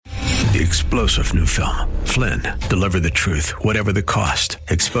The explosive new film, Flynn, deliver the truth, whatever the cost,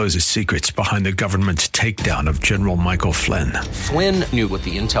 exposes secrets behind the government's takedown of General Michael Flynn. Flynn knew what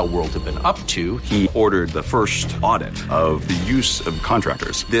the intel world had been up to. He ordered the first audit of the use of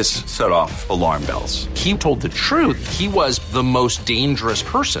contractors. This set off alarm bells. He told the truth. He was the most dangerous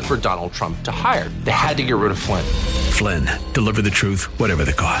person for Donald Trump to hire. They had to get rid of Flynn. Flynn, deliver the truth, whatever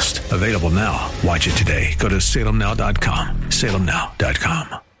the cost. Available now. Watch it today. Go to salemnow.com.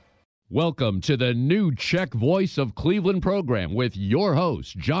 salemnow.com. Welcome to the new Czech Voice of Cleveland program with your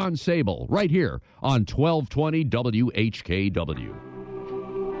host, John Sable, right here on 1220 WHKW.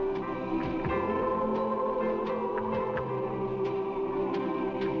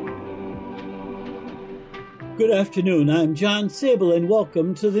 Good afternoon, I'm John Sable, and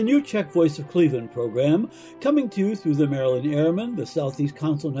welcome to the new Czech Voice of Cleveland program, coming to you through the Maryland Airmen, the Southeast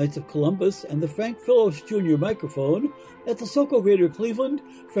Council Knights of Columbus, and the Frank Phillips Jr. microphone at the Soko Greater Cleveland,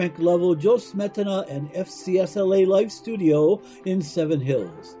 Frank Level, Joe Smetana, and FCSLA Live Studio in Seven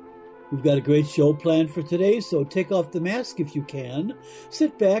Hills. We've got a great show planned for today, so take off the mask if you can.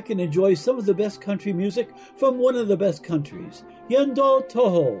 Sit back and enjoy some of the best country music from one of the best countries, Yendo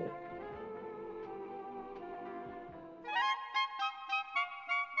Toho.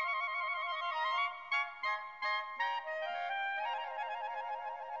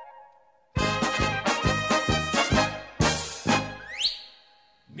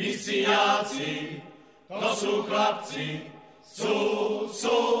 Misiáci, to sú chlapci, sú,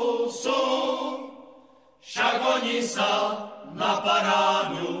 však oni sa na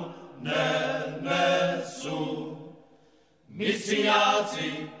parádu nenesú.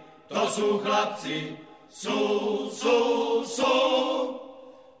 Misiáci, to sú chlapci, sú,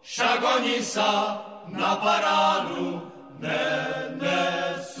 však oni sa na parádu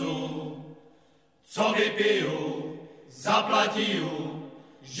nenesú. Co vypijú, zaplatijú,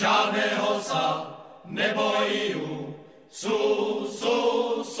 žádného sa nebojí, sú,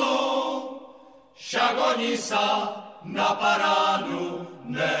 však oni sa na parádu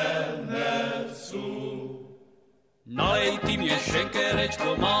nenesú. Nalej ty mě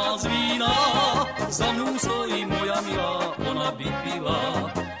šenkerečko má z vína, za mnou stojí moja milá, ona by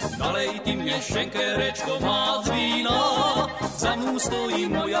pila. Nalej ty mě šenkerečko má z vína, za mnou stojí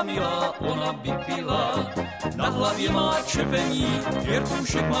moja milá, ona by pila. Na hlavě má čepení,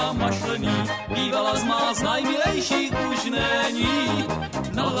 věrtušek má mašlený, bývala z má z najmilejších už není.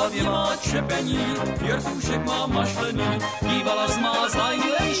 Na hlavě má čepení, věrtušek má mašlený, bývala z má z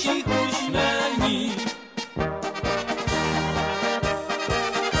najmilejších už není.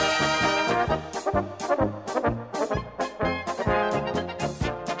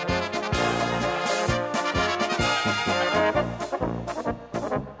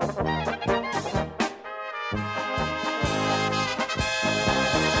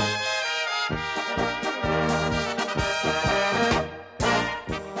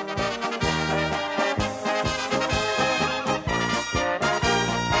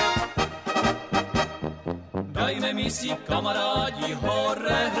 Si kamarádi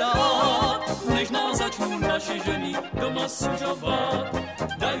hore hrát, než nás začnou naše ženy doma sužovat.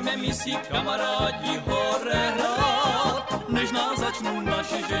 Dajme mi si kamarádi hore hrát, než nás začnou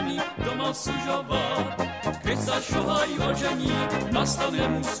naše ženy doma sužovat. Keď sa šohají ožení, nastane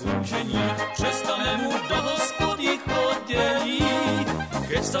mu služení, přestane mu do hospody chodění.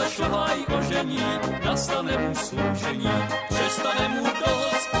 Keď sa šohají ožení, nastane mu služení, přestane mu do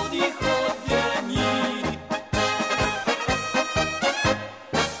hospody chodění.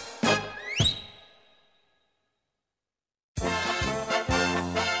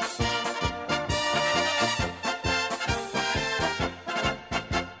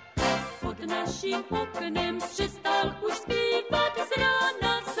 Oknem přestal už zpívat z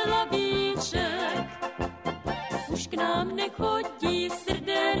rána slavíček. Už k nám nechodí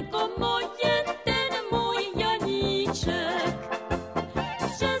srdérko moje, ten můj Janíček.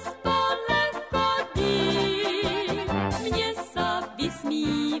 Přes pole chodí, mě sa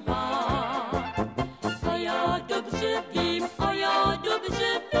vysmívá. A já dobře vím,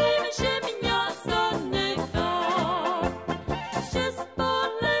 že mě zanechá. Přes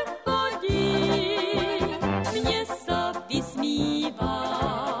pole chodí, mě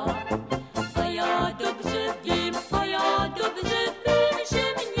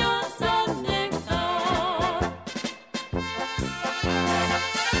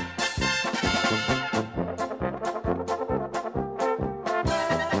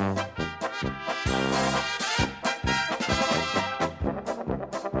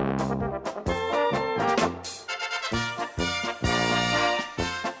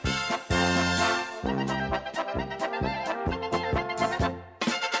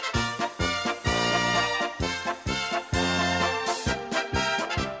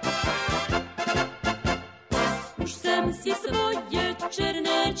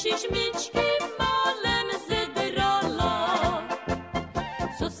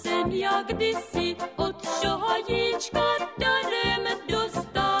co jsem já kdysi od šohajíčka darem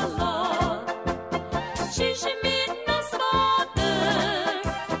dostala. Čiž mi na svátek,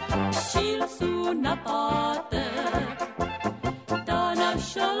 čilcu na pátek, ta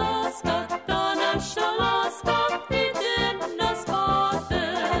naša láska jde na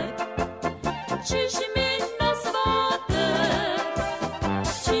zpátek. Čiž mi na svátek,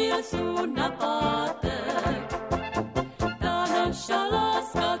 čilcu na pátek, ta naša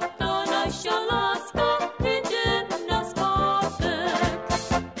láska jde na zpátek.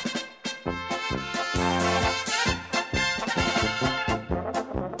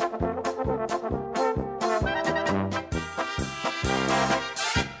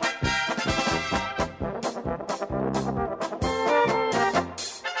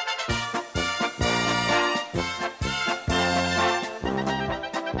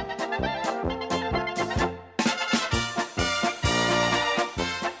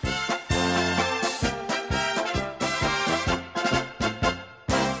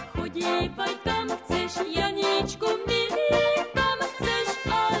 Chodívaj kam chceš, Janíčku milý, kam chceš,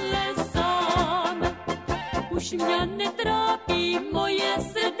 ale sám. Už mě netrápí moje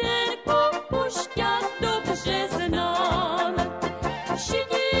srdenko, už ťa dobře znám.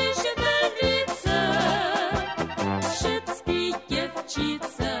 Šidíš velice, všecky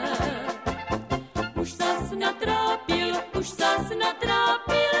děvčice. Už sas natrápil,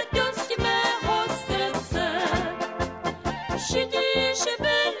 dost mého srdce. Šidíš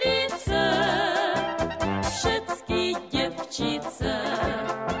velice, všecky děvčice.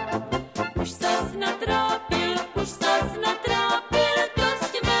 Už sas natrápil, dost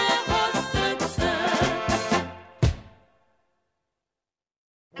mého srdce.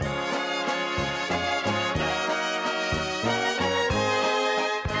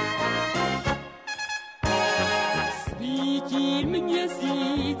 Svítí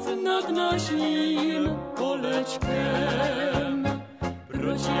měsíc nad naším polečkem.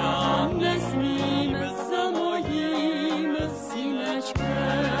 Proč já nesmím za mojím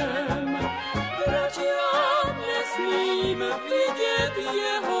synečkem? Proč já nesmím vidět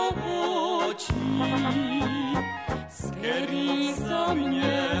jeho očí, z kterých za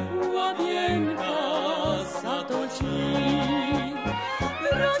mě hlavěnka zatočí?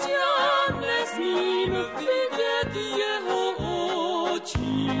 Proč já nesmím vidět jeho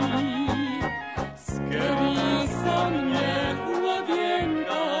očí, z kterých za mě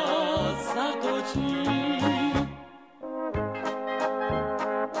hlavěnka zatočí?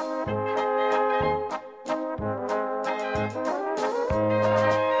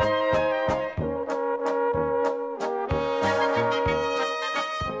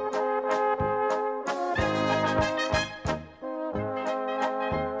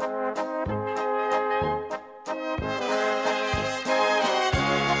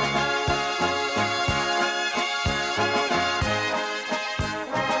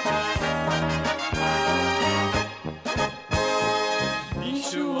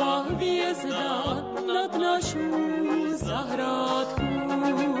 Vyšla hvězda nad našu zahrádku.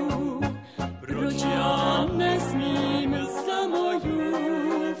 Proč já nesmím za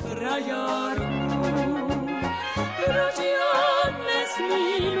moju frajárku? Proč já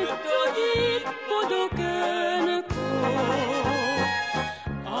nesmím chodit pod okénko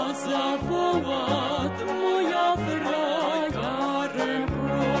a zavolat moja frajárenko?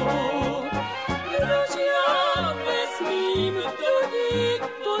 Proč já nesmím chodit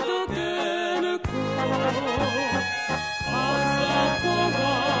pod okénko a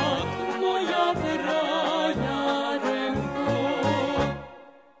zavolat moja frajárenko?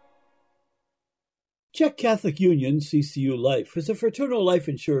 Czech Catholic Union, CCU Life, is a fraternal life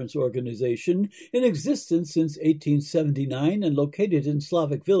insurance organization in existence since 1879 and located in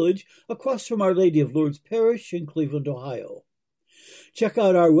Slavic Village across from Our Lady of Lourdes Parish in Cleveland, Ohio. Check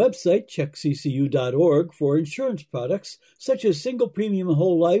out our website, czechccu.org, for insurance products such as single premium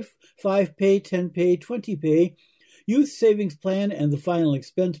whole life, 5-pay, 10-pay, 20-pay, youth savings plan, and the final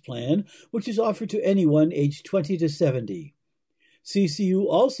expense plan, which is offered to anyone aged 20 to 70. CCU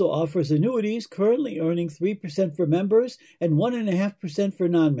also offers annuities currently earning 3% for members and 1.5% for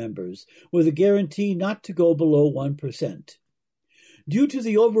non-members, with a guarantee not to go below 1%. Due to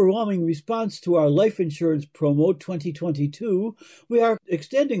the overwhelming response to our life insurance promo 2022, we are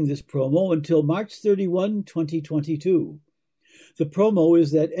extending this promo until March 31, 2022. The promo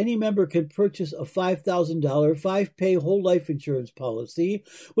is that any member can purchase a $5,000 5-pay whole life insurance policy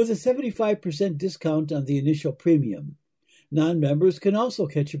with a 75% discount on the initial premium. Non-members can also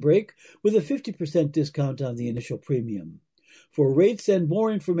catch a break with a 50% discount on the initial premium. For rates and more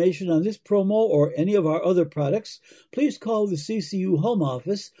information on this promo or any of our other products, please call the CCU Home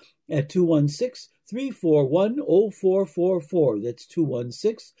Office at 216-341-0444. That's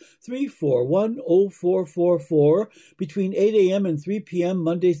 216-341-0444 between 8 a.m. and 3 p.m.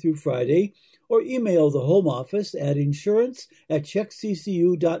 Monday through Friday, or email the Home Office at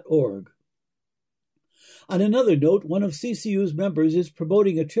insurance@checkccu.org. On another note, one of CCU's members is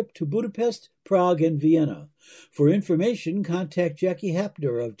promoting a trip to Budapest, Prague, and Vienna. For information, contact Jackie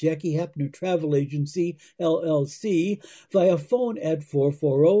Hapner of Jackie Hapner Travel Agency, LLC, via phone at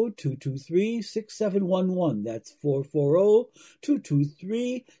 440-223-6711. That's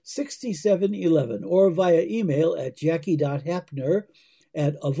 440-223-6711. Or via email at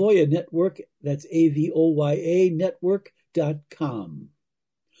jackie.hapner@Avoya Network, that's AVOYA network.com.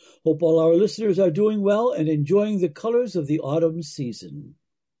 Hope all our listeners are doing well and enjoying the colors of the autumn season.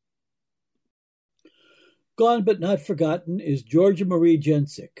 Gone but not forgotten is Georgia Marie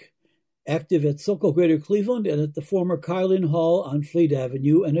Jensick, active at Sokol Greater Cleveland and at the former Carlin Hall on Fleet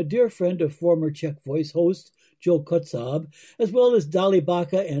Avenue, and a dear friend of former Czech Voice host Joe Kutzab, as well as Dolly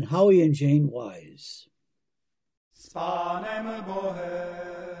Baca and Howie and Jane Wise. S Pánem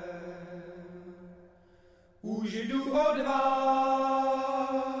Bohem už jdu od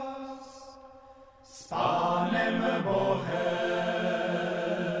vás, s Pánem Bohem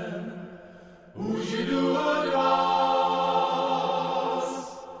už jdu od vás,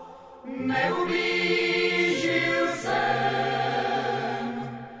 neublížil jsem,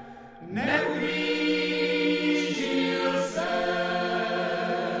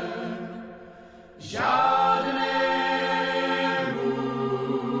 žádnému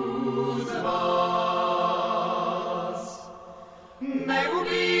z vás,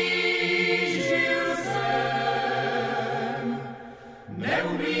 neublížil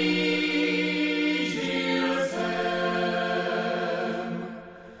jsem,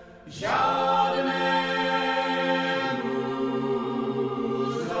 žádnému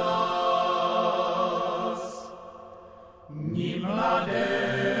z vás, ni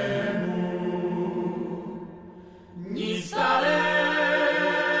mladému, ni starému,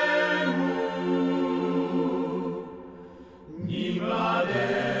 ni mladému,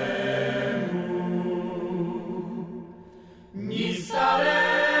 ni starému,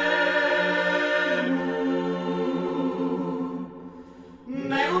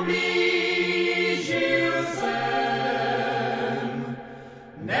 neublížil jsem,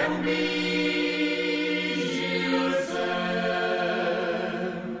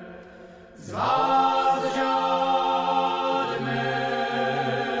 z vás žádnému,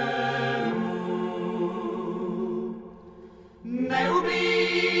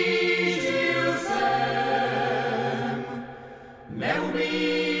 neublížil jsem,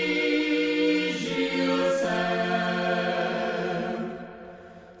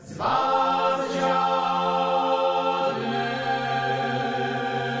 z vás žádnému.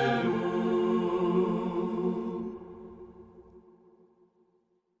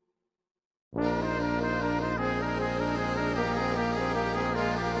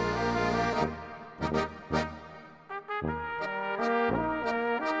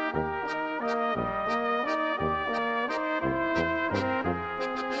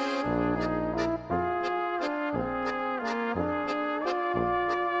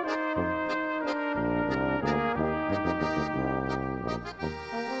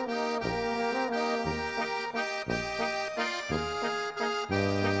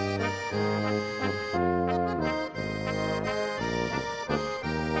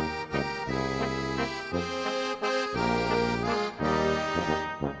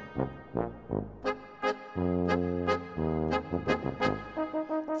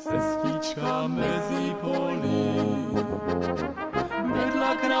 Cestička mezi polí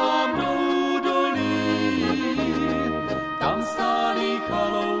vedla k nám do údolí, tam stály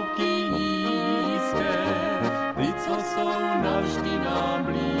chaloupky nízké, ty, co jsou navždy nám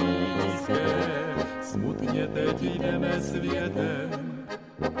blízké. Smutně teď jdeme světem,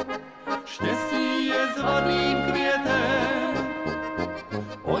 štěstí je zvadlým květem,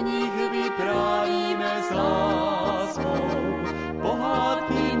 o nich vyprávíme s láskou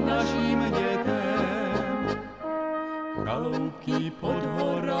pohádky našim dětem. Chaloupky pod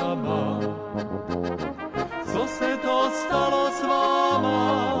horama, co se to stalo s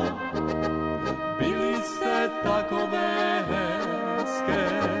váma? Byli jste takové hezké,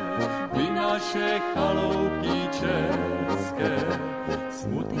 vy naše chaloupky české.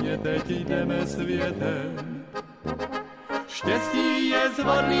 Smutně teď jdeme světem, štěstí je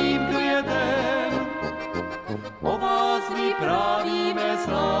zvadlým květem, o vás vyprávíme s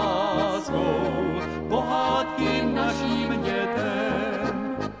láskou pohádky našim dětem.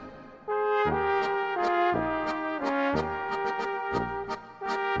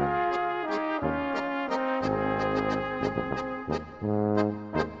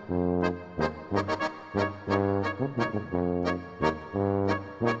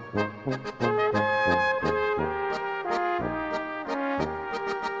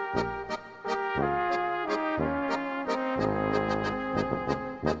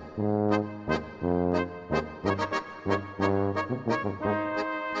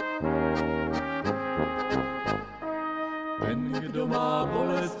 Ten, kdo má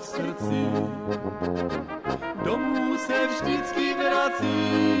bolest v srdci, domů se vždycky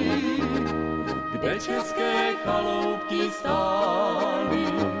vrací, kde české chaloupky stály,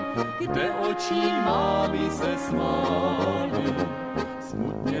 kde očí mámy se smály.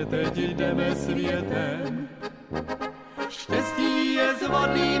 Smutně teď jdeme světem, štěstí je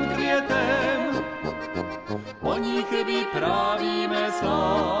zvatým květem, o nich vyprávíme s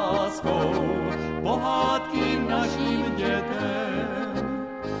láskou pohádky našim dětem.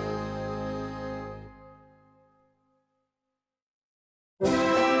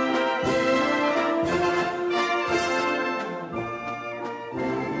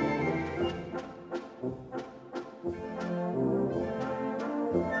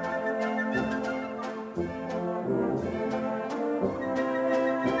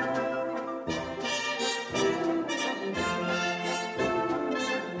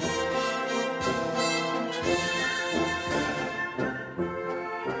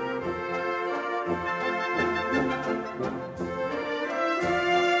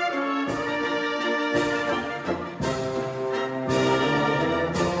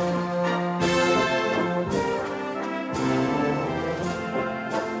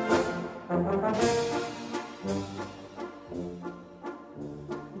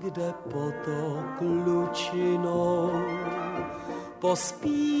 Kde potok lučinou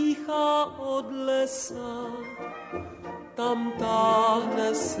pospíchá od lesa, tam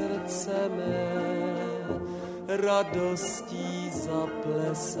táhne srdce mé, radostí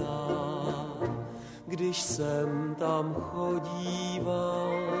zaplesá. Když jsem tam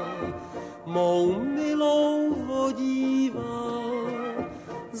chodíval, mou milou vodíval,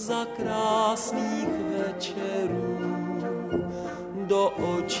 za krásných večerů do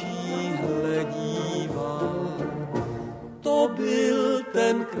očí hledíval. To byl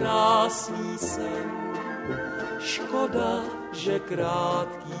ten krásný sen, škoda, že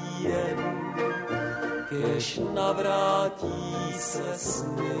krátký jen, kéž navrátí se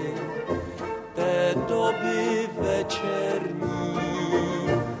sny té doby večerní.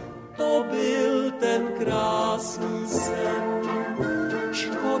 To byl ten krásný sen,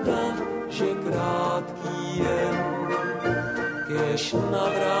 škoda, že krátký jen, kéž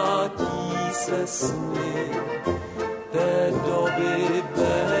navrátí se sny té doby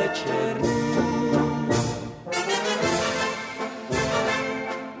večerní.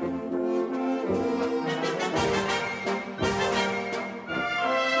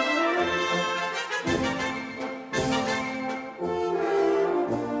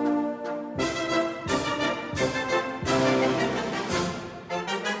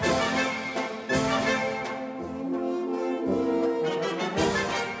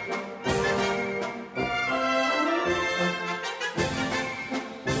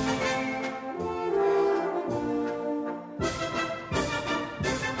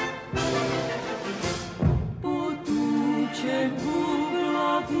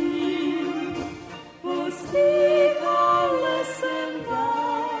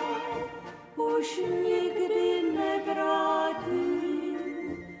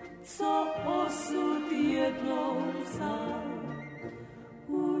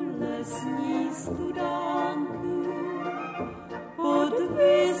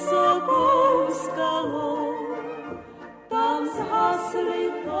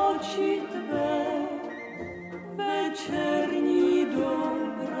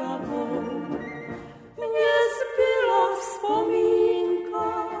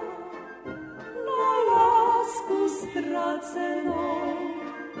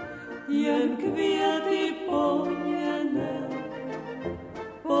 Jen květy pohněné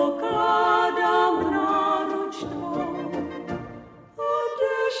pokládám náruč tvou.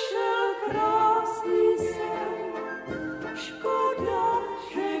 Odešel krásný sen, škoda,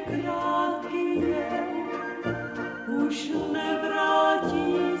 že krátký je, už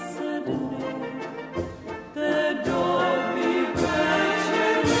nevrátí se dny té doby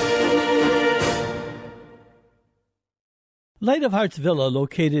večerní. Light of Hearts Villa,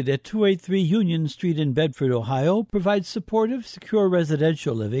 located at 283 Union Street in Bedford, Ohio, provides supportive, secure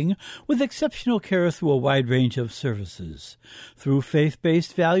residential living with exceptional care through a wide range of services. Through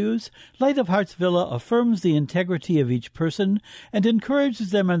faith-based values, Light of Hearts Villa affirms the integrity of each person and encourages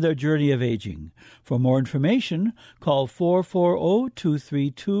them on their journey of aging. For more information, call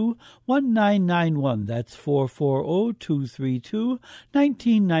 440-232-1991. That's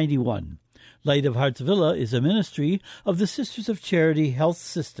 440-232-1991. Light of Hearts Villa is a ministry of the Sisters of Charity Health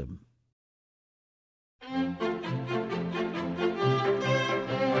System.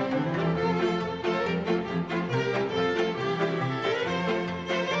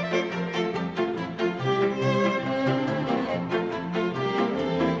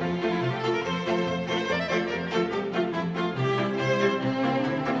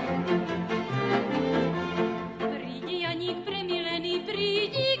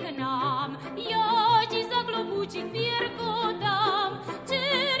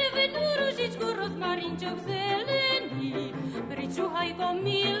 Pričuhaj go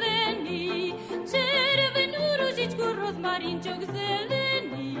mileni, červenu ružičku, rozmarinčok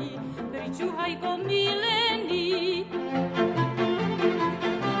zeleni, pričuhaj go mileni.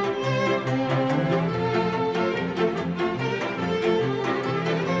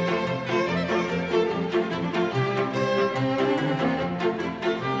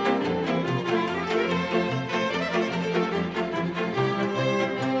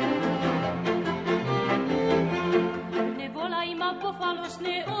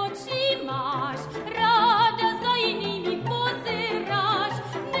 Falošné oči máš, ráda za inými pozeráš.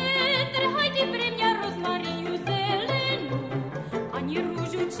 Netrhaj ty pre mňa rozmarínu zelenú, ani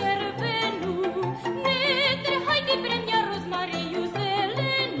rúžu červenú. Netrhaj ty pre mňa rozmarínu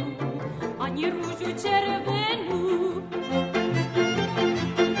zelenú, ani rúžu červenú.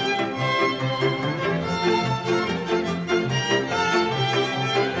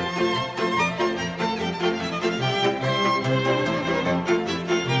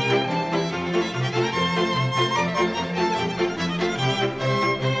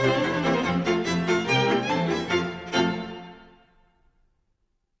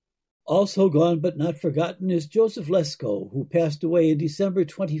 Also gone but not forgotten is Joseph Lesko, who passed away in December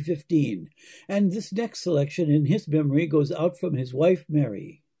 2015, and this next selection in his memory goes out from his wife,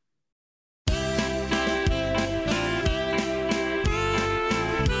 Mary.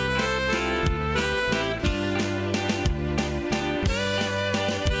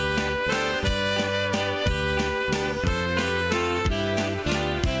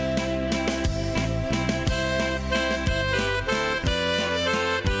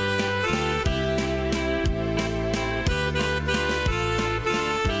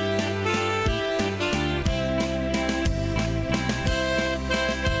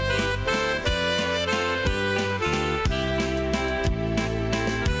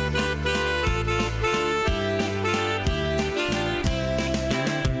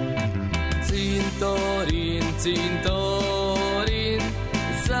 Cintorín,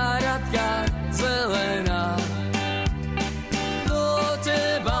 záradka zelená, do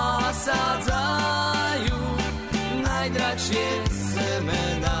teba sadzajú najdrahšie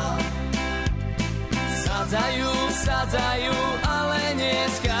semená. Sadzajú, ale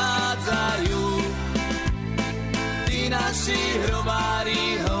neschádzajú, tí naši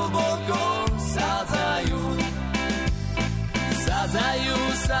hrobári hlboko sadzajú.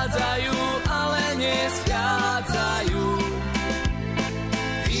 Sadzajú, ale neschádzajú,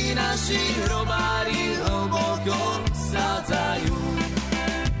 tí naši hrobári hlboko sadzajú.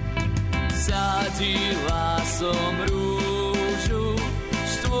 Sadila som rúžu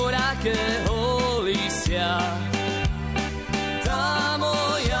štvorakého listia, tá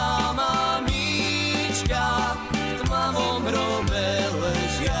moja mamička v tmavom hrobe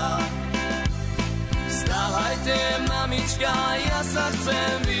ležia. Vstávajte, mamička, ja sa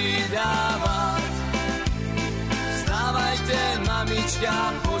chcem vydávať. Vstávajte,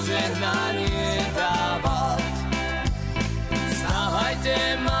 mamička, požehnanie dávať. Vstávajte,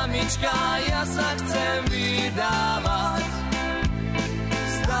 mamička, ja sa chcem vydávať.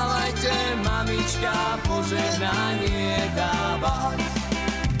 Vstávajte, mamička, požehnanie dávať.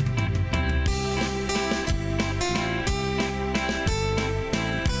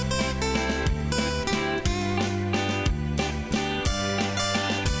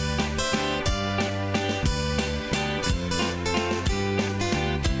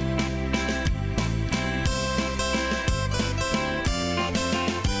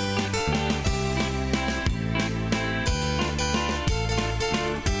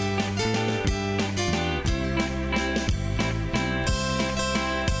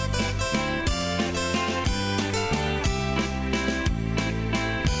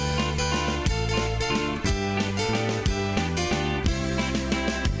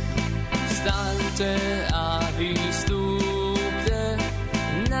 Poďte a vystúpte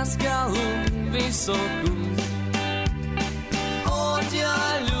na skalu vysokú.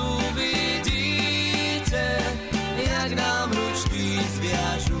 Odtiaľ uvidíte, jak nám ručky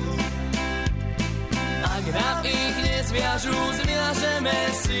zviažú. Ak nám ich nezviažú, zviažeme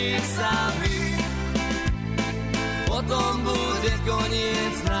si sami. Potom bude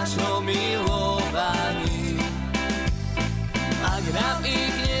koniec našho milovaní. Ak nám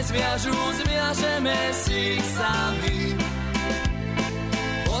ich nezviažú, zviažeme si sami.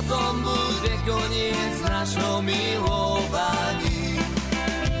 Potom bude koniec našho milovaní.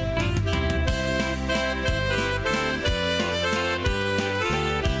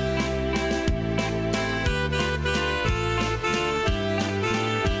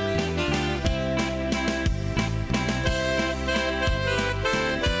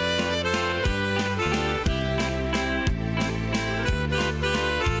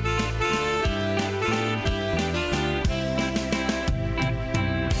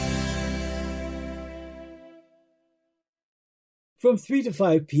 From 3 to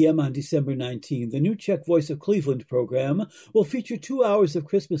 5 p.m. on December 19, the New Czech Voice of Cleveland program will feature 2 hours of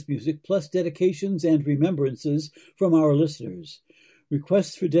Christmas music plus dedications and remembrances from our listeners.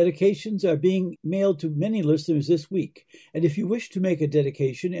 Requests for dedications are being mailed to many listeners this week, and if you wish to make a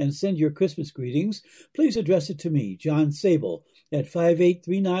dedication and send your Christmas greetings, please address it to me, John Sable, at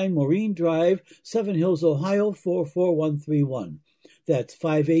 5839 Maureen Drive, Seven Hills, Ohio 44131. That's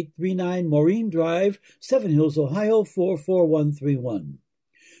 5839 Maureen Drive, Seven Hills, Ohio 44131.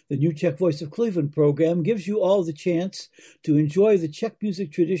 The New Czech Voice of Cleveland program gives you all the chance to enjoy the Czech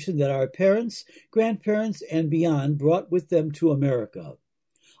music tradition that our parents, grandparents, and beyond brought with them to America.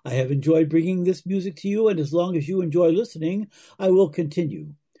 I have enjoyed bringing this music to you, and as long as you enjoy listening, I will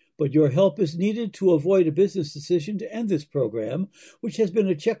continue. But your help is needed to avoid a business decision to end this program, which has been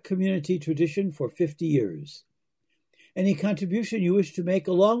a Czech community tradition for 50 years. Any contribution you wish to make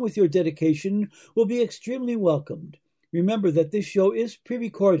along with your dedication will be extremely welcomed. Remember that this show is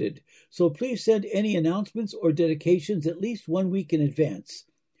pre-recorded, so please send any announcements or dedications at least 1 week in advance.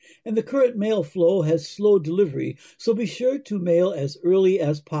 And the current mail flow has slow delivery, so be sure to mail as early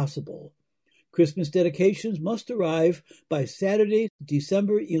as possible. Christmas dedications must arrive by Saturday,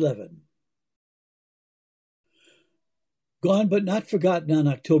 December 11. Gone but not forgotten on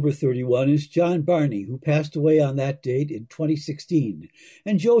October 31 is John Barney, who passed away on that date in 2016,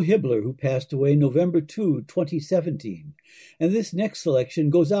 and Joe Hibbler, who passed away November 2, 2017. And this next selection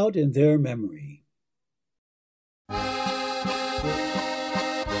goes out in their memory.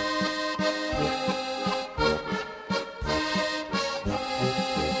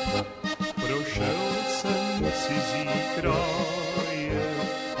 Prošel jsem cizí kraje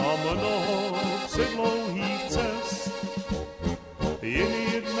a mnoho předlouhých cest. Jen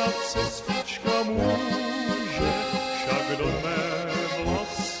jedna cestička může však do mé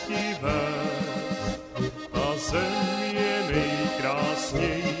vlasti vést. Ta zem je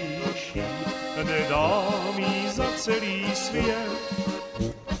nejkrásnější, nedám jí za celý svět.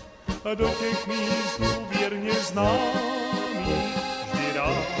 A do těch míst důvěrně známých vždy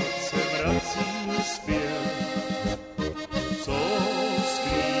rád se vracím zpět. Co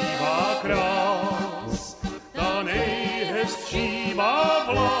skrývá krás, ta nejhezčí má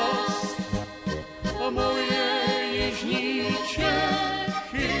vlast. A moje jižní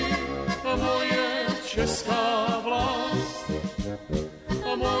Čechy, a moje česká vlast.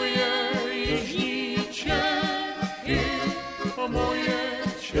 A moje jižní Čechy, a moje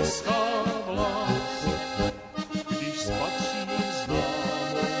česká vlast. Když spatří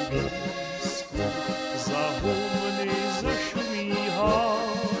známou blízku, za humny zašumí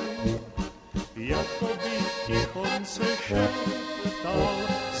háj, jako by tichonce šeptal,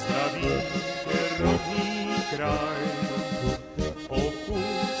 zdravíte rodný kraj.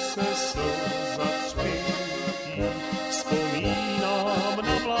 Pokud se slza třpětí, vzpomínám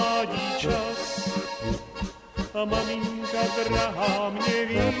na mládí čas, a maminka drahá mě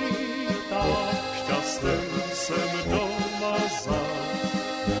vítá, šťastný jsem doma zas.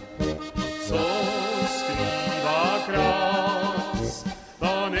 Co skrývá krás,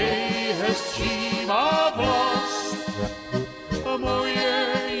 ta nejhezčí má vlast. A moje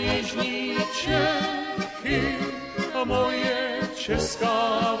jižní Čechy, a moje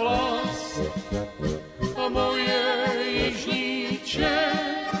česká vlast. A moje jižní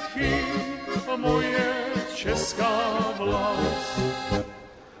Čechy, a moje česká vlast.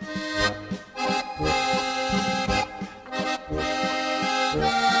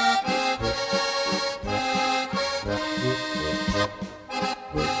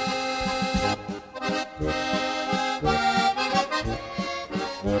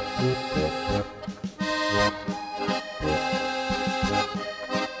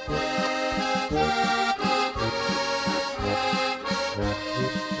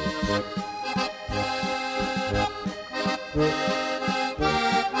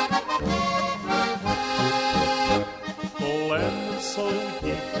 Kolem jsou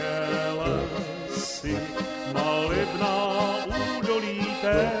tiché lesy, malebná údolí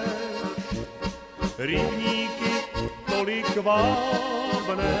též, rybníky tolik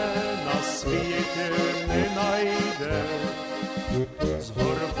vábné na světě nenajde. Z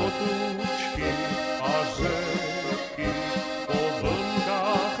hor potůčky a řeky po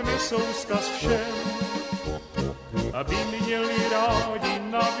vlnkách nesou vzkaz všem, aby měli rádi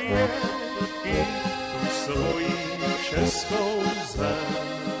na věky tu svoji českou zem.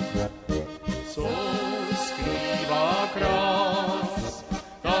 Co skrývá krás,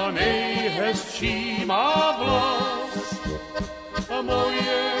 ta nejhezčí má vlast, a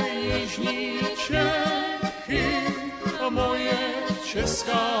moje jižní Čechy, a moje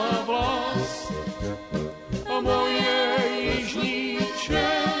česká vlast, a moje jižní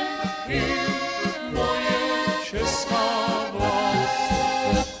Čechy, moje česká vlast.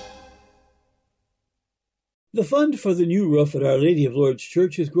 The fund for the new roof at Our Lady of Lourdes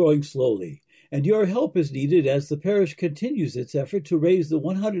Church is growing slowly, and your help is needed as the parish continues its effort to raise the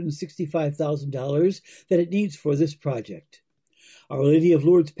 $165,000 that it needs for this project. Our Lady of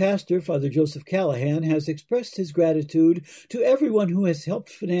Lourdes pastor, Father Joseph Callahan, has expressed his gratitude to everyone who has helped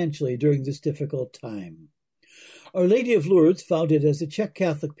financially during this difficult time. Our Lady of Lourdes, founded as a Czech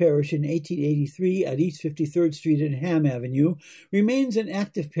Catholic parish in 1883 at East 53rd Street and Ham Avenue, remains an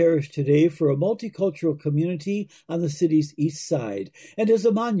active parish today for a multicultural community on the city's east side, and is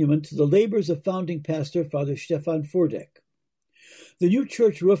a monument to the labors of founding pastor Father Stefan Furdek. The new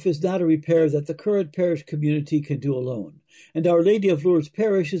church roof is not a repair that the current parish community can do alone, and Our Lady of Lourdes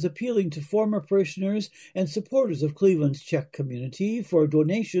Parish is appealing to former parishioners and supporters of Cleveland's Czech community for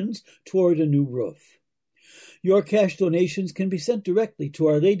donations toward a new roof. Your cash donations can be sent directly to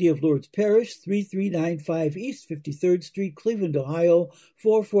Our Lady of Lourdes Parish, 3395 East 53rd Street, Cleveland, Ohio,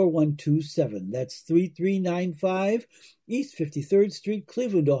 44127. That's 3395 East 53rd Street,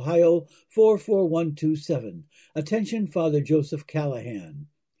 Cleveland, Ohio, 44127. Attention, Father Joseph Callahan.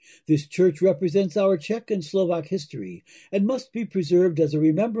 This church represents our Czech and Slovak history and must be preserved as a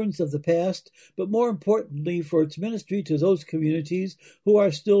remembrance of the past, but more importantly for its ministry to those communities who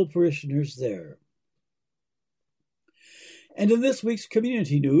are still parishioners there. And in this week's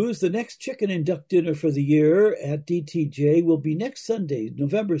community news, the next chicken and duck dinner for the year at DTJ will be next Sunday,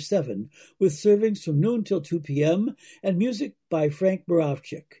 November 7, with servings from noon till 2 p.m. and music by Frank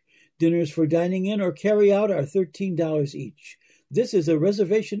Moravchik. Dinners for dining in or carry out are $13 each. This is a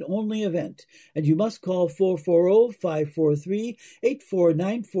reservation-only event, and you must call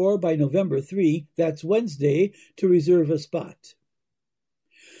 440-543-8494 by November 3, that's Wednesday, to reserve a spot.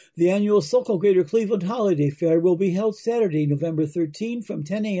 The annual Sokol Greater Cleveland Holiday Fair will be held Saturday, November 13 from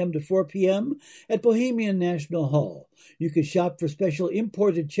 10 a.m. to 4 p.m. at Bohemian National Hall. You can shop for special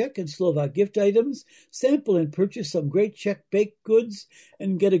imported Czech and Slovak gift items, sample and purchase some great Czech baked goods,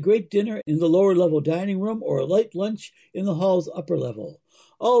 and get a great dinner in the lower-level dining room or a light lunch in the hall's upper level.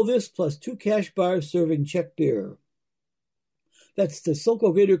 All this plus 2 cash bars serving Czech beer. That's the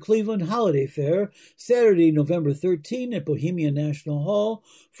Sokol Greater Cleveland Holiday Fair, Saturday, November 13 at Bohemian National Hall,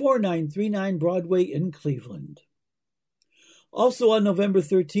 4939 Broadway in Cleveland. Also on November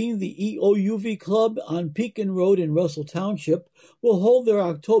 13, the EOUV Club on Pekin Road in Russell Township will hold their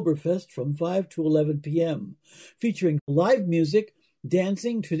Oktoberfest from 5 to 11 p.m., featuring live music,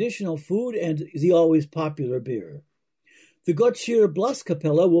 dancing, traditional food, and the always popular beer. The Gottschier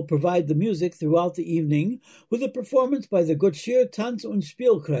Blaskapelle will provide the music throughout the evening with a performance by the Gottschier Tanz- und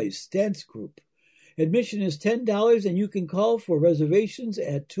Spielkreis dance group. Admission is $10 and you can call for reservations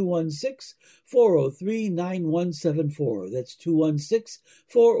at 216-403-9174. That's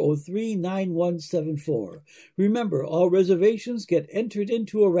 216-403-9174. Remember, all reservations get entered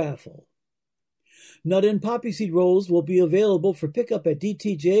into a raffle. Nut and poppy seed rolls will be available for pickup at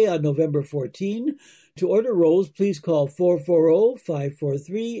DTJ on November 14. To order rolls, please call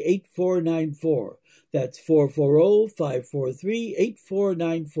 440-543-8494. That's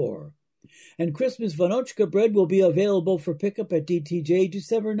 440-543-8494. And Christmas Vanochka bread will be available for pickup at DTJ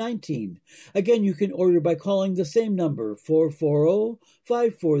December 19. Again, you can order by calling the same number,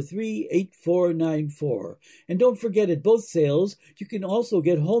 440-543-8494. And don't forget, at both sales, you can also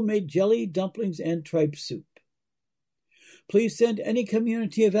get homemade jelly, dumplings, and tripe soup. Please send any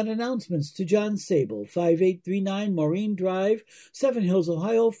community event announcements to John Sable, 5839 Maureen Drive, Seven Hills,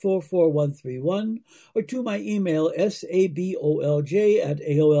 Ohio, 44131, or to my email,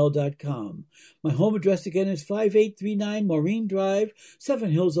 sabolj@aol.com. My home address again is 5839 Maureen Drive,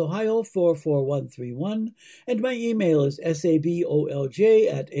 Seven Hills, Ohio, 44131, and my email is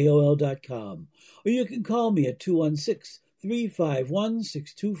sabolj@aol.com. Or you can call me at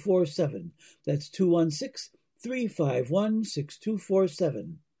 216-351-6247. That's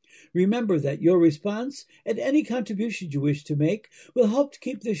 216-351-6247. Remember that your response and any contributions you wish to make will help to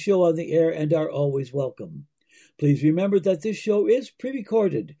keep this show on the air and are always welcome. Please remember that this show is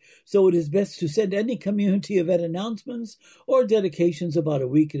pre-recorded, so it is best to send any community event announcements or dedications about a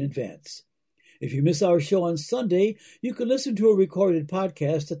week in advance. If you miss our show on Sunday, you can listen to a recorded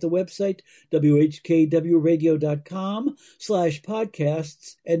podcast at the website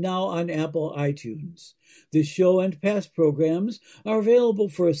whkwradio.com/podcasts and now on Apple iTunes. This show and past programs are available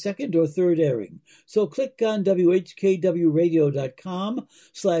for a second or third airing, so click on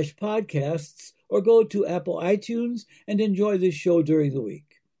whkwradio.com/podcasts or go to Apple iTunes and enjoy this show during the week.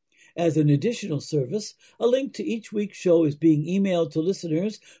 As an additional service, a link to each week's show is being emailed to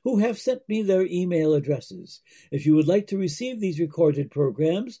listeners who have sent me their email addresses. If you would like to receive these recorded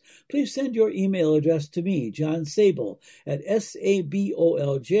programs, please send your email address to me, John Sable, at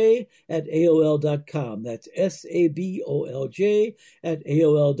sabolj@aol.com. That's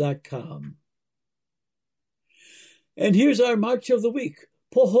sabolj@aol.com. And here's our March of the Week,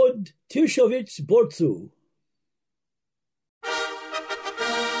 Pohod Tirshovitz Bortzu.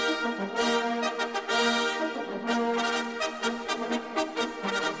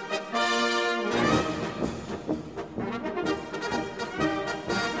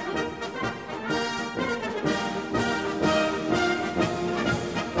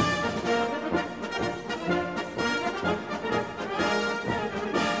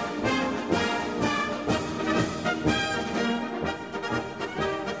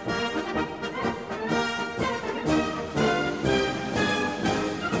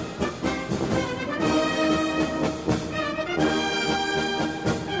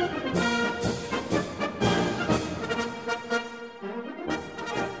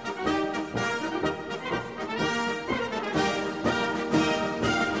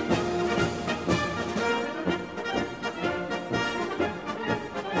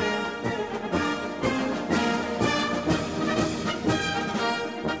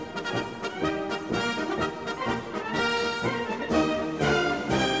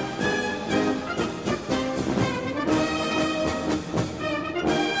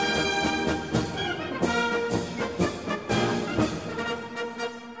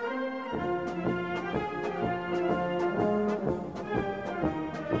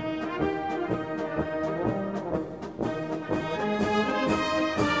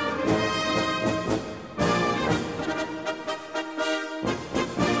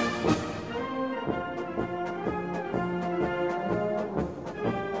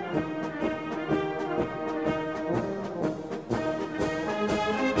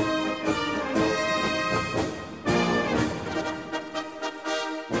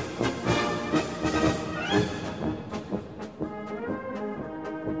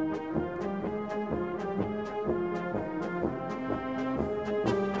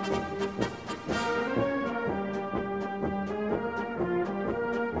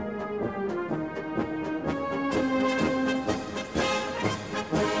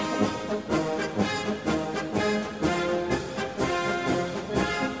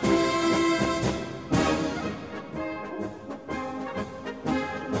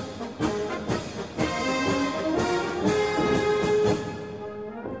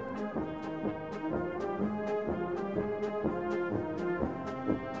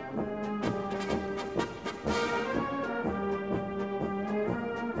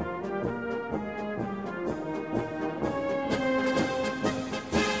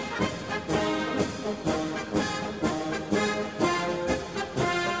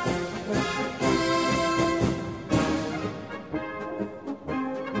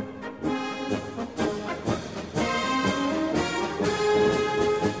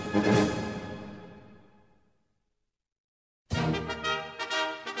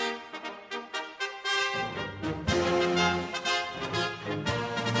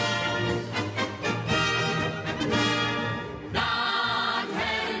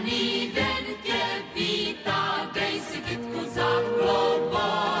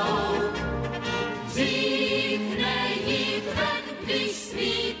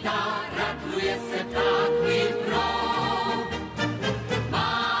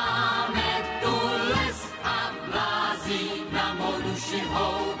 Máme tu les a v blází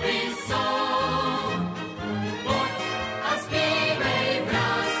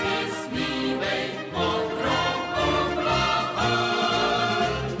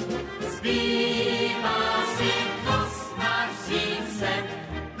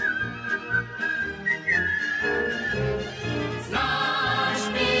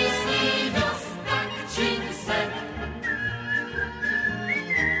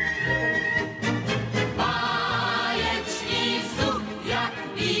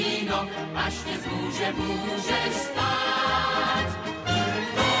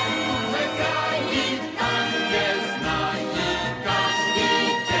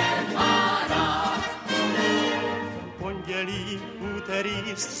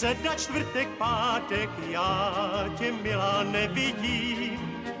středa, čtvrtek, pátek, já tě, milá, nevidím.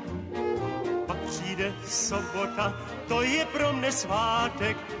 Pak přijde sobota, to je pro mne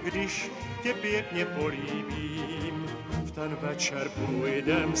svátek, když tě pěkně políbím. V ten večer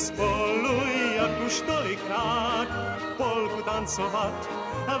půjdem spolu, jak už tolikát, polku tancovat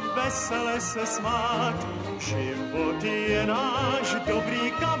a vesele se smát. Život je náš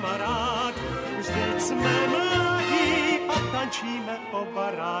dobrý kamarád, vždyť jsme mladí a tančíme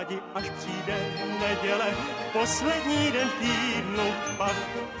oba rádi, až přijde neděle, poslední den týdnu, pak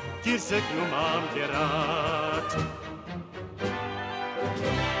ti řeknu, mám tě rád.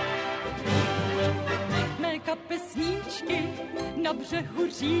 Mé kapesníčky na břehu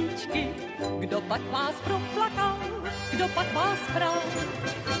říčky, kdo pak vás proplakal, kdo pak vás bral?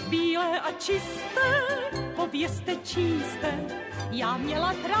 Bílé a čisté, povězte číste, já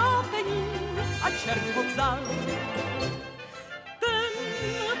měla trápení a čert ho vzal. Ten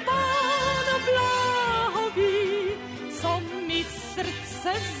pán bláhový, co mi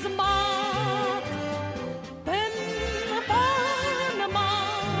srdce zmát, ten pán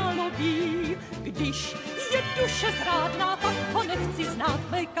málový, když je duše zrádná, tak ho nechci znát.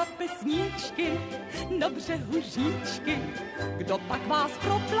 Mé kapesníčky na břehu říčky, kdo pak vás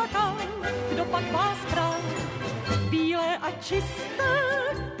proplakal, kdo pak vás bral? Bílé a čisté,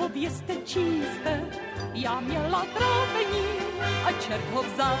 povězte číste, já měla trápení a čert ho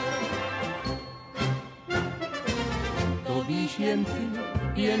vzal. To víš jen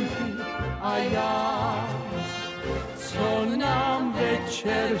ty a já, co nám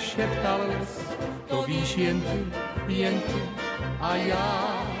večer šeptal les. To víš jen ty a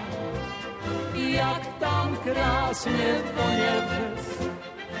já, jak tam krásně voněl přes.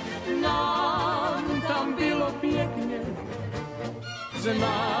 Nám tam bylo pěkně, z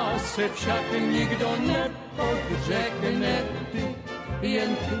nás se však nikdo nepodřekne. Ty,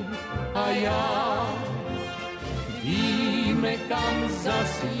 jen ty a já, víme kam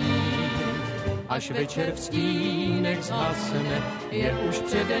zas jít, až večer v stínech zhasne. Je už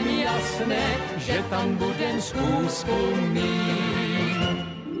předem jasné, že tam budem schůzku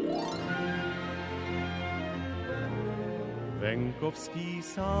mít. Venkovský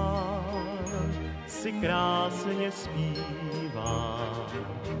sám si krásně zpívá,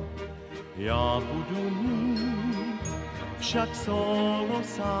 já budu mít však solo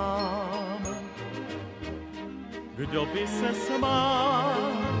sám. Kdo by se smál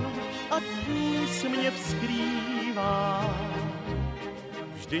a úsměv skrývá,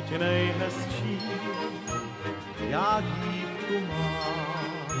 vždyť nejhezčí já dívku mám.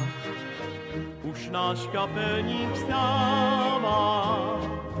 Už náš kapelník vstává,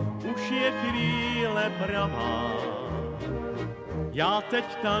 už je chvíle pravá. Já teď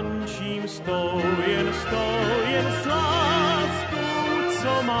tančím s tou jen s láskou,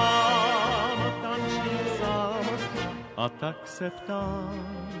 co mám. Tančím sám a tak se ptám,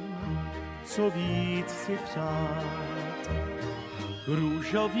 co víc si přát. K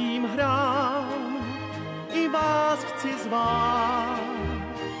růžovým hrám i vás chci zvát.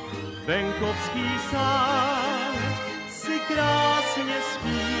 Venkovský sám si krásně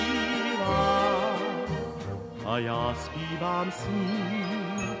zpívá a já zpívám s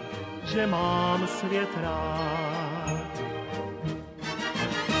ním, že mám svět rád.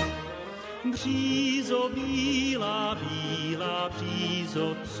 Břízo, bílá, bílá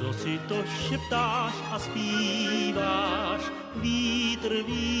břízo, co si to šeptáš a zpíváš? Vítr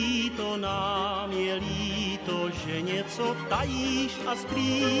ví, to nám je líto, že něco tajíš a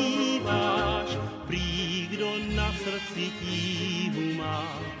skrýváš. Prý, kdo na srdci tíhu má,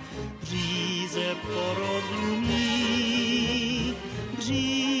 bříze porozumí.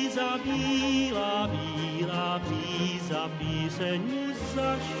 Bříza bílá, bílá bříza, píseň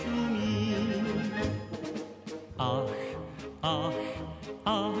zašumí. Ach, ach,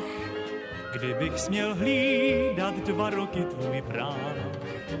 ach, kdybych směl hlídat 2 roky tvůj prach.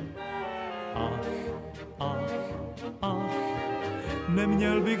 Ach, ach, ach,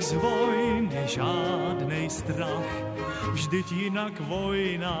 neměl bych z vojny žádnej strach, vždyť jinak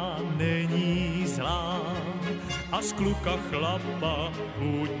vojna není zlá a z kluka chlapa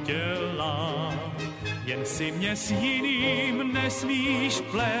udělá. Jen si mě s jiným nesmíš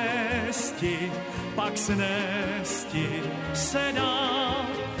plésti, pak snesti se dá.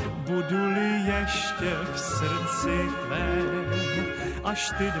 Budu-li ještě v srdci tvém,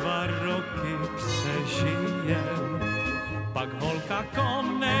 až ty 2 roky přežijem, pak holka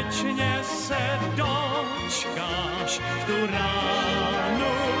konečně se dočkáš, v tu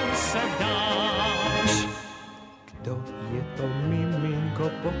ránu se vdáš. Kdo je to miminko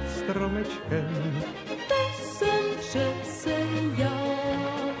pod stromečkem? To jsem přece já.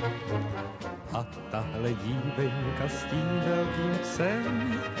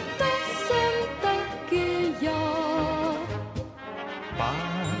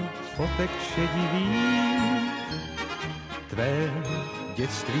 smutek šedivý. Tvé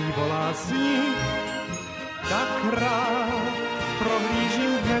dětství volá zní, tak rád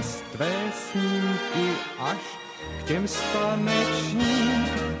prohlížím dnes tvé snímky až k těm stanečním.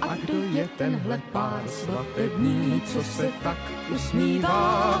 A kdo je tenhle pár svatební, co se tak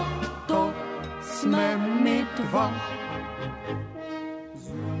usmívá? To jsme my dva.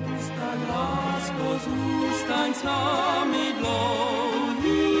 Zůstaň, lásko, zůstaň s námi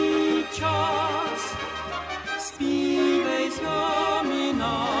dlouhý čas. Zpívej s námi,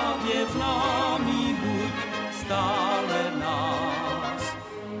 nápěv známý, buď stále nás.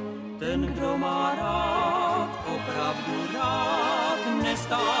 Ten, kdo má rád, opravdu rád,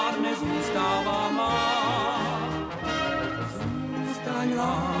 nestárne, zůstává má. Zůstaň,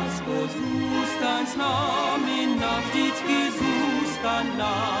 lásko, zůstaň s námi, navždycky zůstaň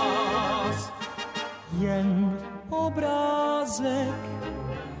nás. Jen obrázek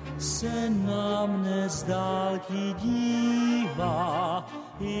se na mne z dálky dívá,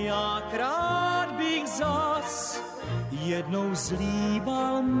 jak rád bych zas jednou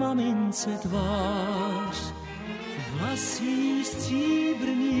zlíbal mamince tvář. Vlasy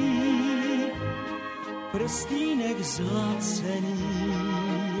stříbrný, prstýnek zlacený,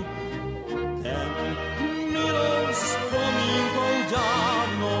 ten milou vzpomínkou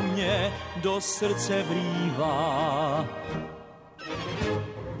dávno mě do srdce vrývá.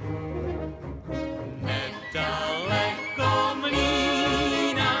 Nedaleko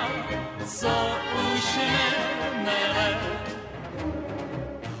mlýna, co už nemele,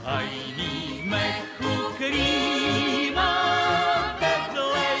 hajný v mechu krývá,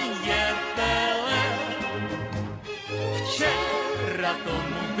 vedle jetele. Včera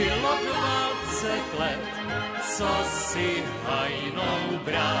tomu bylo 20 let, co si hajnou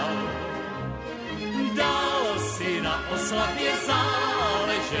bral. Dal si na oslavě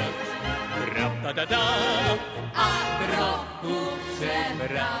záležet, rap-ta-da-da, a trochu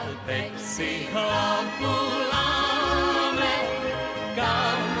přebral, teď si hlavu láme,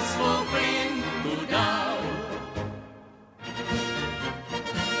 kam svou flinku dal.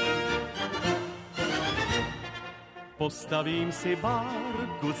 Postavím si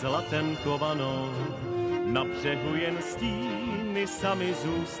bárku zlatem kovanou, na břehu jen stíny sami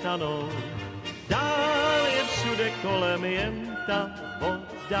zůstanou. Dál je všude kolem jen ta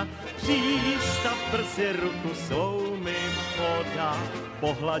voda, přístav brzy ruku svou mi podá.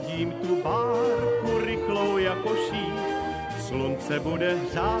 Pohladím tu bárku rychlou jako šíp, slunce bude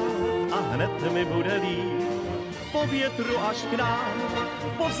hřát a hned mi bude líp. Po větru až k nám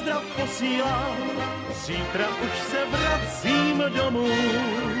pozdrav posílám, zítra už se vracím domů.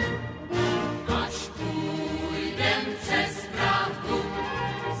 Až půjdem přes Prahu,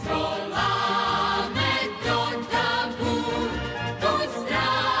 zvoláme do davu. Buď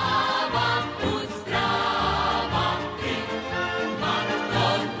zdráva ty, matko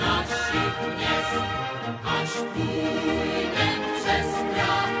našich měst. Až půjdem přes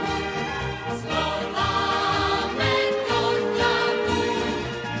Prahu, zvoláme do davu.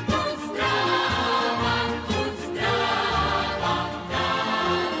 Buď zdráva,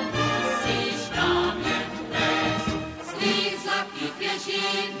 dál musíš nám jen vést. Svých zlatých věží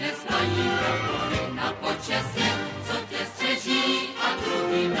dnes mají prapory na počestě, co tě střeží a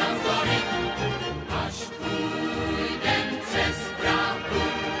druhým navzory. Až půjdem přes Prahu,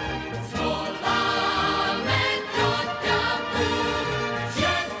 zvoláme do davu,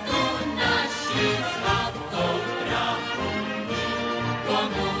 že tu naši zlatou Prahu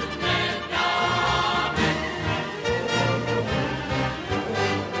nikomu nedáme.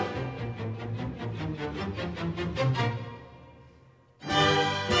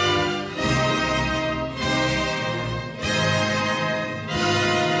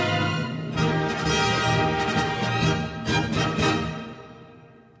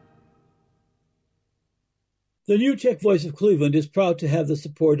 The New Czech Voice of Cleveland is proud to have the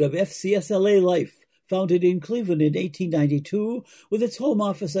support of FCSLA Life, founded in Cleveland in 1892, with its home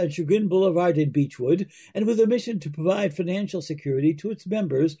office on Chagrin Boulevard in Beechwood, and with a mission to provide financial security to its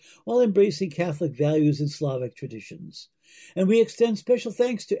members while embracing Catholic values and Slavic traditions. And we extend special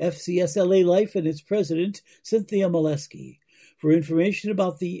thanks to FCSLA Life and its president, Cynthia Molesky. For information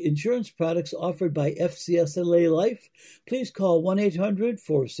about the insurance products offered by FCSLA Life, please call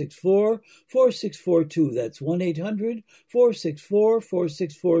 1-800-464-4642. That's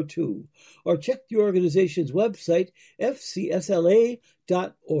 1-800-464-4642. Or check the organization's website, fcsla.org.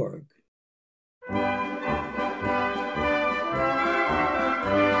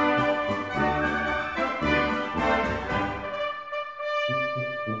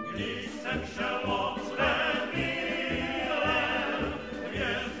 Když jsem šel od své míle,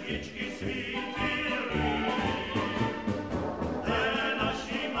 hvězd hvězdičky svítily. V té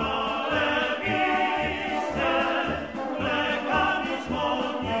naší malé vísce lékami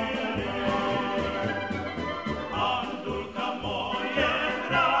zvonily. Andulka moje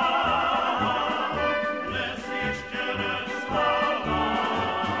drahá, dnes ještě nespala,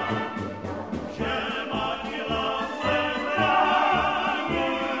 že manila se brání,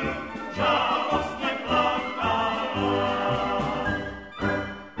 žalostně plakala.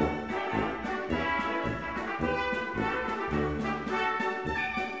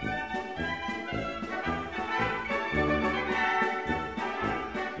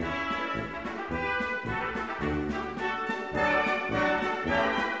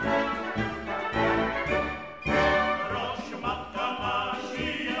 Proč matka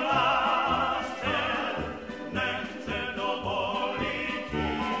naší lásce nechce dovolit jí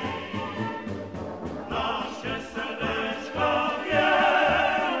naše srdéčka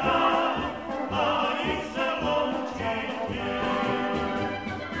věrná, mají se loučit jí.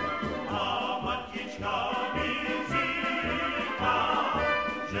 A matička mi říká,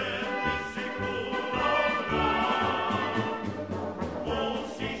 že ty jsi chudobná,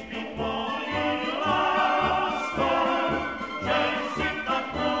 musíš být mojí láskou, že jsi tak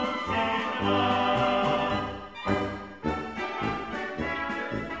upřímná.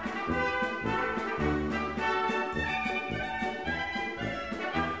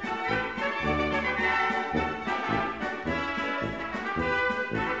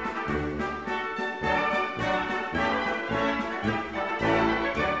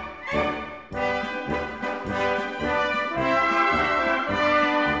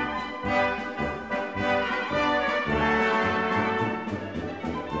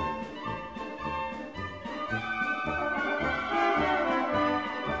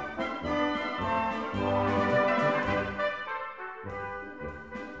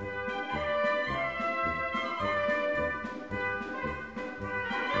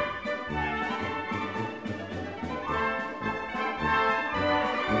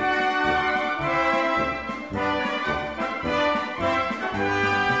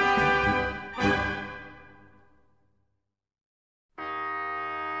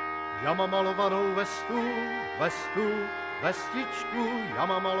 Já mám malovanou vestičku, já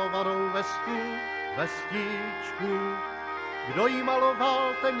mám malovanou vestičku. Kdo jí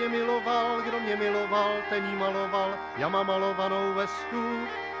maloval, ten mě miloval, kdo mě miloval, ten jí maloval. Já mám malovanou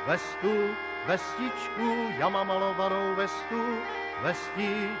vestičku, já mám malovanou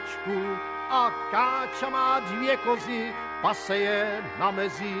vestičku. A káča má 2 kozy, pase je na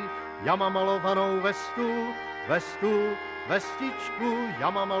mezi. Já mám malovanou vestičku, já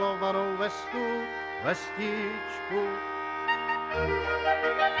mám malovanou vestičku.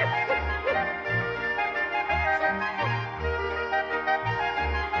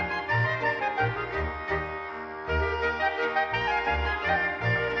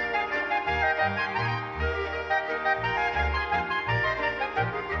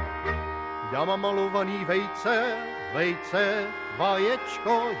 Já mám malovaný vejce,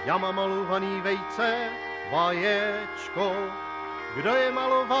 vaječko, já mám malovaný vejce, vaječko. Kdo je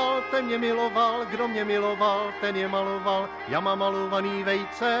maloval, ten mě miloval, kdo mě miloval, ten je maloval. Já mám malovaný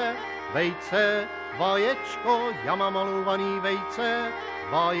vejce, vaječko, já mám malovaný vejce,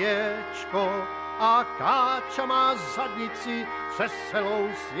 vaječko. A káča má zadnici přes celou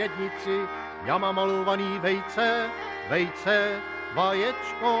svědnici. Já mám malovaný vejce,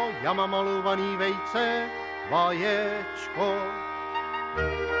 vaječko, já mám malovaný vejce, vaječko.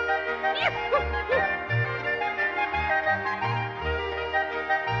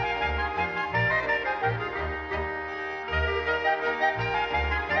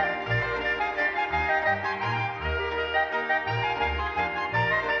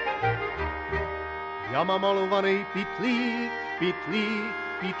 Já mám malovaný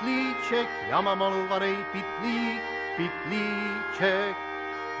pitlíček, já mám malovaný pitlíček.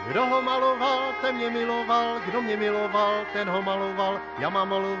 Kdo ho maloval, ten mě miloval, kdo mě miloval, ten ho maloval. Já mám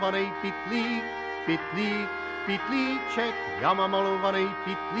malovaný pitlíček, já mám malovaný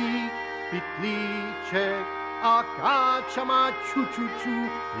pitlíček. A káča má ču,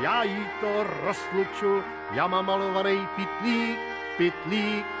 já jí to rozluču. Já mám malovaný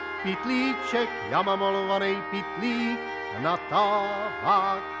pitlíček, já mám malovaný pitlík na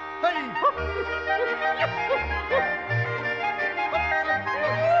tabák.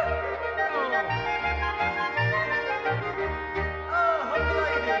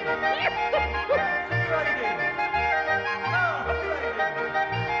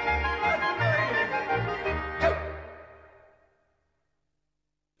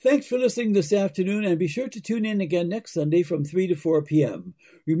 Hej! Thanks for listening this afternoon, and be sure to tune in again next Sunday from 3 to 4 p.m.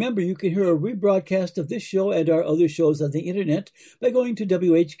 Remember, you can hear a rebroadcast of this show and our other shows on the internet by going to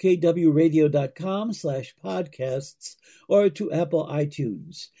whkwradio.com/podcasts or to Apple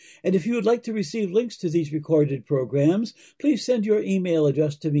iTunes. And if you would like to receive links to these recorded programs, please send your email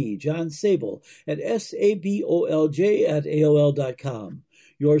address to me, John Sabol, at sabolj@aol.com.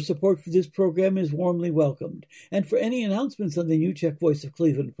 Your support for this program is warmly welcomed. And for any announcements on the New Czech Voice of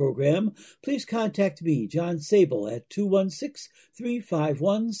Cleveland program, please contact me, John Sabol, at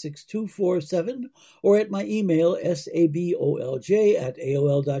 216-351-6247 or at my email,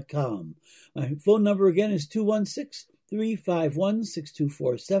 sabolj@aol.com. My phone number again is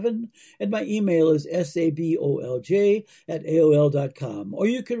 216-351-6247, and my email is sabolj@aol.com. Or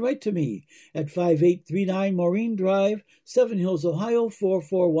you can write to me at 5839 Maureen Drive, Seven Hills, Ohio,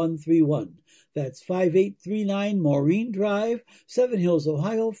 44131. That's 5839 Maureen Drive, Seven Hills,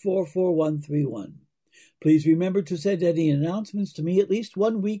 Ohio, 44131. Please remember to send any announcements to me at least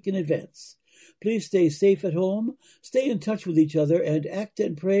 1 week in advance. Please stay safe at home, stay in touch with each other, and act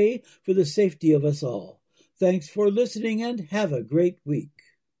and pray for the safety of us all. Thanks for listening, and have a great week.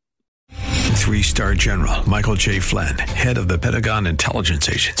 3-star General Michael J. Flynn, head of the Pentagon Intelligence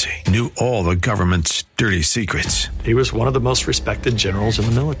Agency, knew all the government's dirty secrets. He was one of the most respected generals in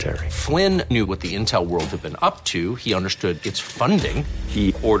the military. Flynn knew what the intel world had been up to. He understood its funding.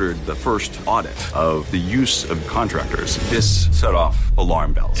 He ordered the first audit of the use of contractors. This set off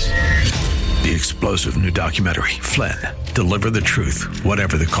alarm bells. The explosive new documentary, Flynn, Deliver the Truth,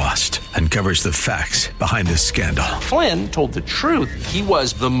 Whatever the Cost, uncovers the facts behind this scandal. Flynn told the truth. He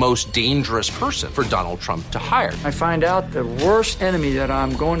was the most dangerous person for Donald Trump to hire. I find out the worst enemy that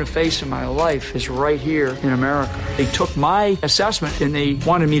I'm going to face in my life is right here in America. They took my assessment and they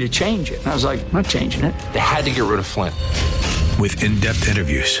wanted me to change it. And I was like, I'm not changing it. They had to get rid of Flynn. With in-depth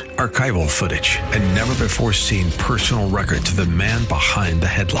interviews, archival footage, and never-before-seen personal records of the man behind the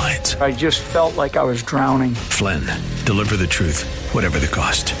headlines. I just felt like I was drowning. Flynn, Deliver the Truth, Whatever the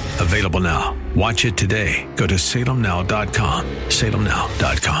Cost. Available now. Watch it today. Go to salemnow.com.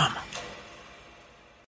 salemnow.com.